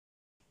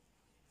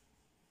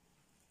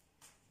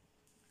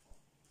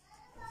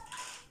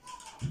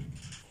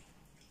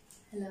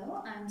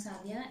Hello, I'm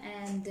Sadia,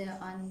 and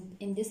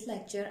in this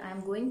lecture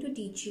I'm going to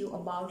teach you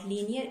about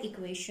linear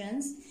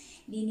equations.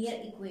 Linear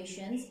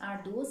equations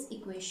are those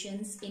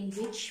equations in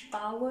which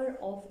power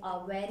of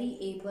a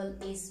variable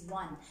is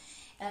 1.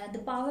 The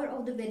power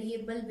of the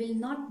variable will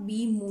not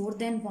be more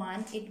than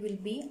 1, it will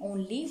be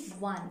only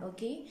 1.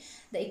 Okay,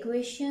 the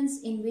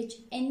equations in which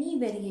any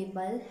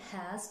variable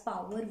has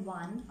power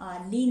 1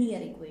 are linear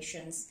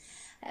equations.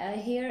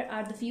 Here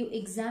are the few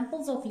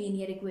examples of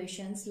linear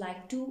equations,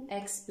 like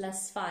 2x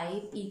plus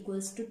 5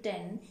 equals to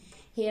 10.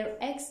 Here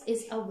x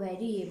is a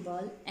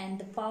variable and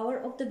the power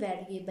of the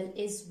variable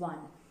is 1.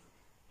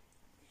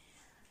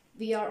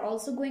 We are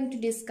also going to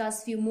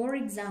discuss few more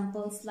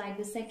examples, like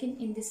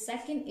in the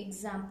second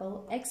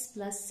example, x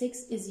plus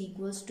 6 is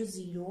equals to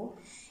 0.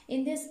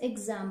 In this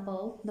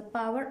example, the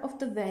power of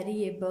the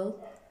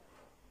variable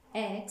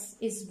x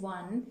is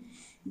 1.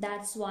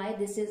 That's why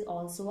this is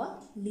also a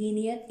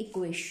linear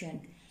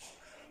equation.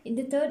 In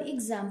the third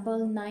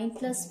example, 9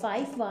 plus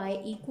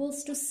 5y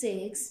equals to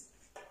 6.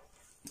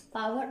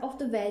 Power of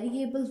the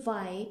variable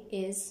y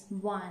is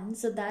 1.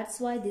 So that's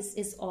why this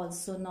is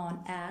also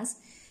known as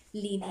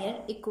linear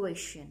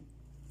equation.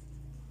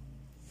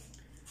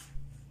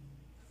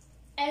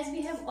 As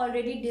we have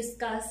already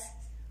discussed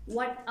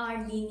what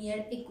are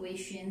linear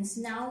equations,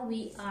 now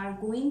we are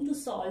going to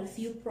solve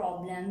few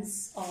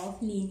problems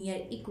of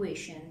linear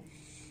equation.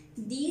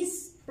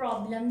 These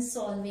problem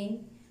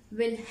solving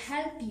will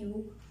help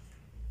you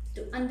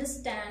to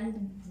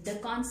understand the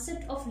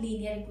concept of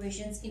linear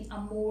equations in a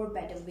more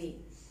better way.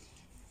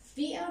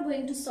 We are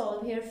going to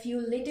solve here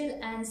few little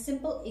and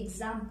simple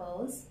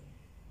examples.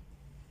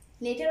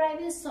 Later I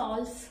will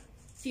solve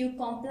few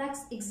complex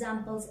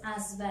examples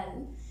as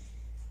well.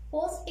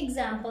 First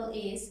example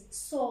is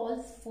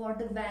solve for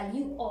the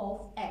value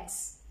of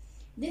x.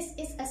 This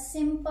is a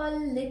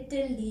simple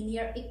little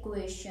linear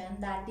equation,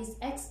 that is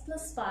x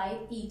plus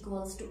 5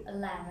 equals to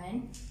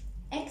 11.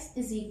 X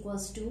is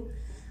equals to,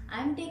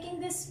 I am taking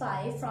this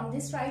 5 from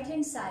this right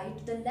hand side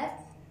to the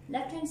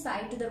left hand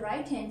side to the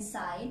right hand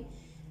side.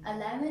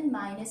 11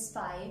 minus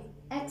 5,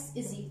 x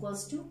is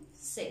equals to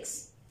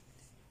 6.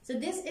 So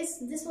this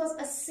was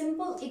a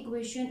simple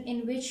equation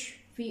in which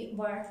we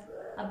were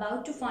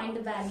about to find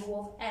the value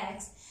of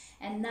x,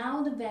 and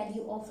now the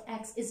value of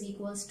x is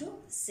equals to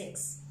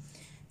 6.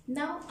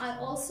 Now I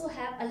also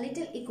have a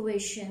little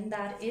equation,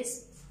 that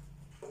is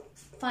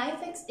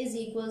 5x is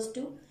equals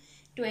to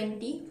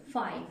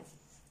 25.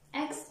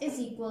 X is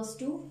equals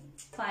to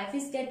 5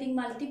 is getting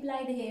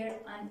multiplied here,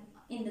 and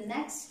in the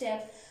next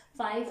step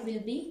 5 will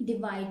be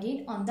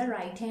divided on the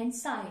right hand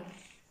side.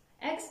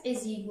 X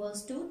is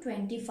equals to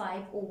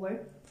 25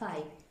 over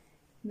 5.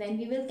 When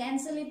we will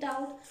cancel it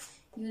out,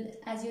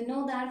 as you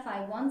know that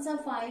 5 ones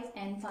are 5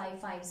 and 5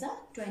 fives are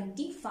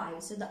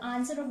 25. So the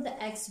answer of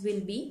the x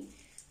will be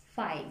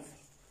 5.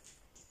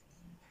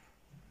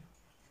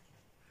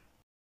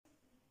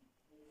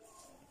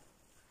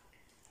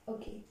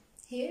 Okay,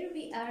 here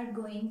we are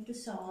going to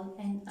solve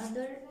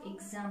another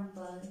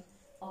example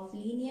of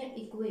linear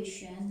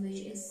equation,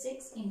 which is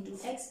 6 into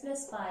x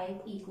plus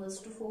 5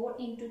 equals to 4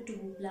 into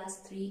 2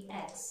 plus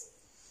 3x.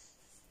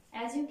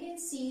 As you can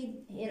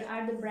see, here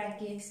are the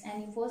brackets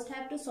and you first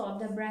have to solve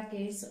the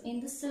brackets. So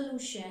in the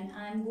solution,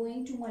 I am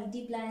going to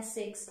multiply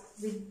 6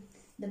 with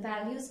the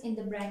values in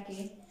the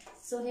bracket.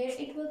 So here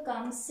it will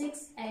come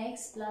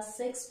 6x plus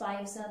 6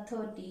 5s are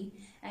 30,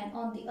 and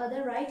on the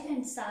other right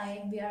hand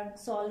side we are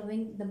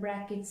solving the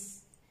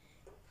brackets.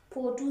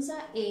 4 2s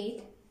are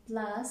 8,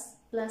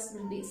 plus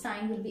will be,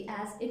 sign will be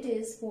as it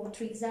is, 4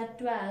 3s are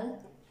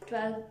 12,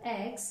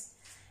 12x.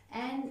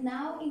 And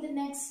now in the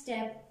next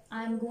step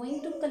I am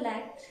going to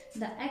collect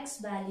the x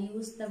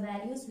values, the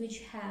values which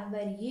have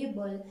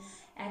variable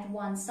at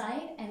one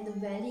side and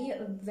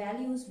the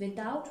values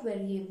without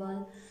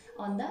variable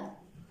on the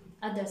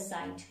other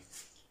side.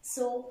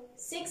 So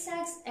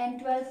 6x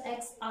and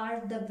 12x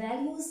are the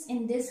values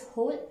in this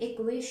whole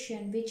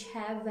equation which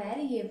have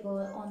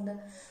variable on the,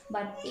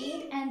 but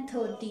 8 and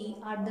 30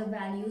 are the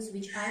values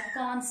which are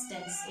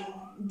constants.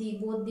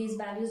 Both these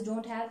values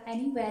don't have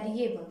any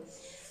variable.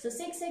 So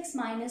 6x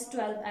minus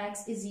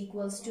 12x is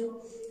equals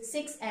to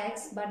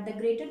 6x, but the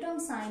greater term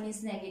sign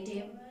is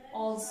negative.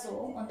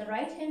 Also on the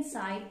right hand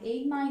side,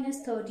 8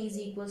 minus 30 is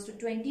equals to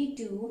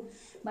 22,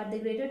 but the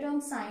greater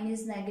term sign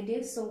is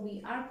negative, so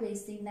we are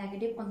placing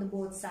negative on the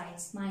both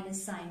sides,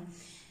 minus sign.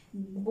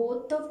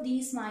 Both of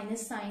these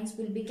minus signs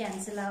will be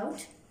cancelled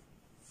out,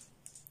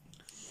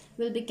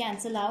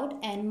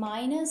 and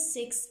minus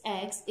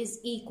 6x is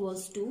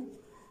equals to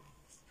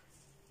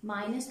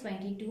minus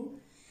 22.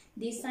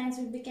 These signs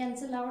will be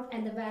cancelled out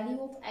and the value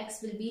of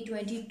x will be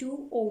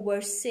 22 over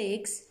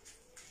 6.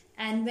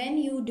 And when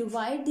you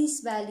divide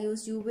these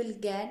values, you will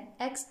get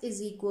x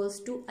is equals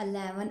to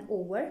 11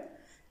 over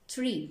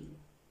 3.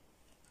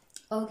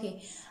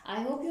 Okay,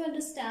 I hope you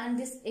understand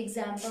this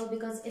example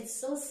because it's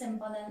so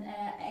simple, and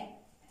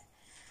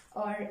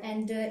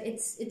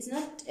it's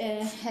not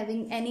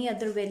having any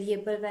other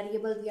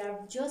variable. We are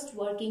just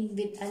working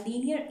with a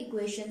linear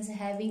equations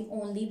having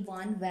only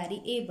one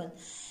variable.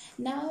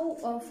 Now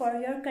for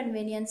your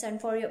convenience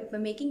and for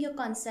making your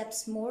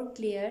concepts more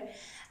clear,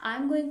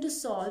 I'm going to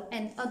solve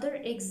another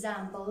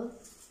example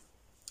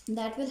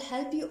that will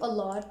help you a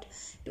lot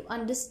to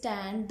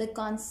understand the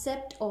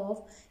concept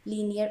of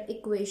linear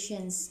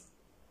equations.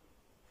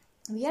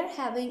 We are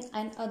having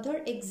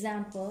another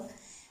example,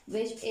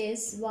 which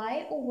is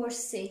y over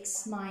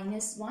 6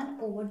 minus 1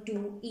 over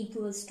 2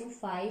 equals to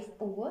 5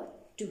 over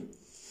 2.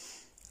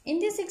 In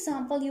this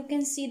example, you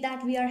can see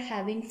that we are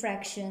having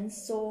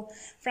fractions. So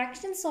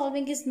fraction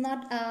solving is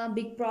not a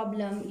big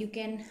problem. You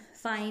can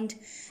find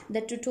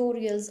the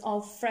tutorials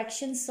of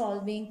fraction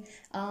solving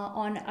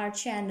on our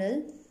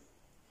channel,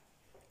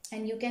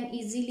 and you can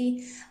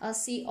easily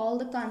see all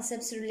the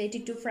concepts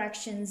related to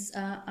fractions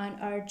on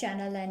our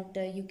channel,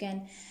 and you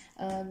can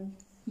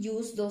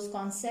use those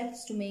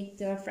concepts to make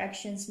the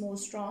fractions more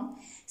strong.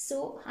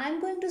 So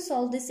I'm going to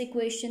solve this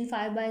equation.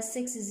 5 by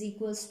 6 is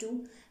equals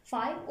to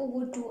 5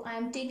 over 2. I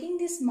am taking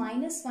this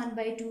minus 1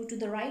 by 2 to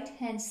the right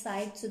hand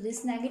side, so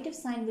this negative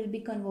sign will be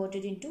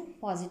converted into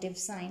positive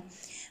sign.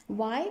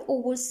 Y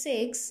over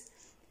 6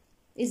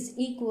 is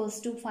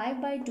equals to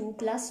 5 by 2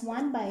 plus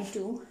 1 by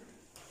 2.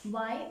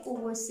 Y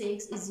over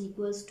 6 is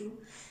equals to,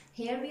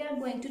 here we are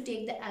going to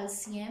take the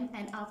LCM,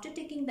 and after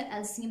taking the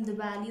LCM the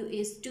value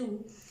is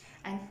 2,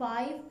 and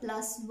 5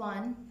 plus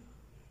 1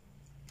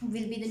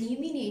 will be the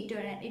numerator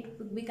and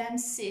it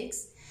becomes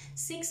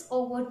 6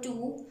 over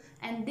 2,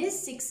 and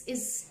this 6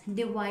 is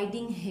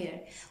dividing here,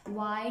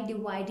 y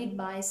divided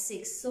by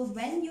 6. So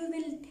when you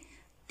will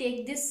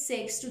take this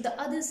 6 to the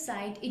other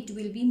side, it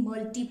will be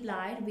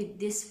multiplied with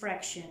this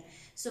fraction.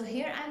 So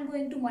here I am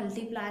going to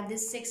multiply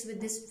this 6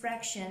 with this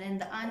fraction, and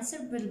the answer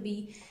will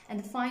be, and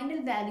the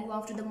final value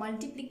after the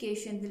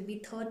multiplication will be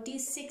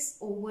 36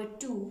 over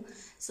 2.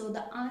 So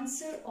the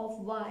answer of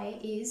y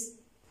is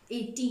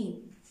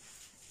 18.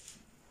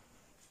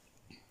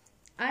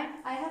 And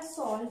I have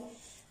solved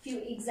few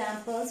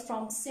examples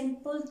from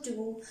simple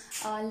to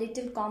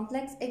little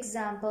complex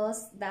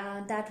examples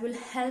that will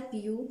help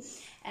you.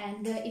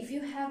 And if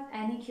you have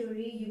any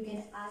query, you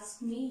can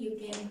ask me, you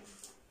can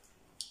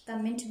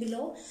comment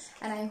below,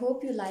 and I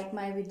hope you like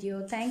my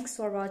video. Thanks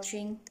for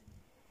watching.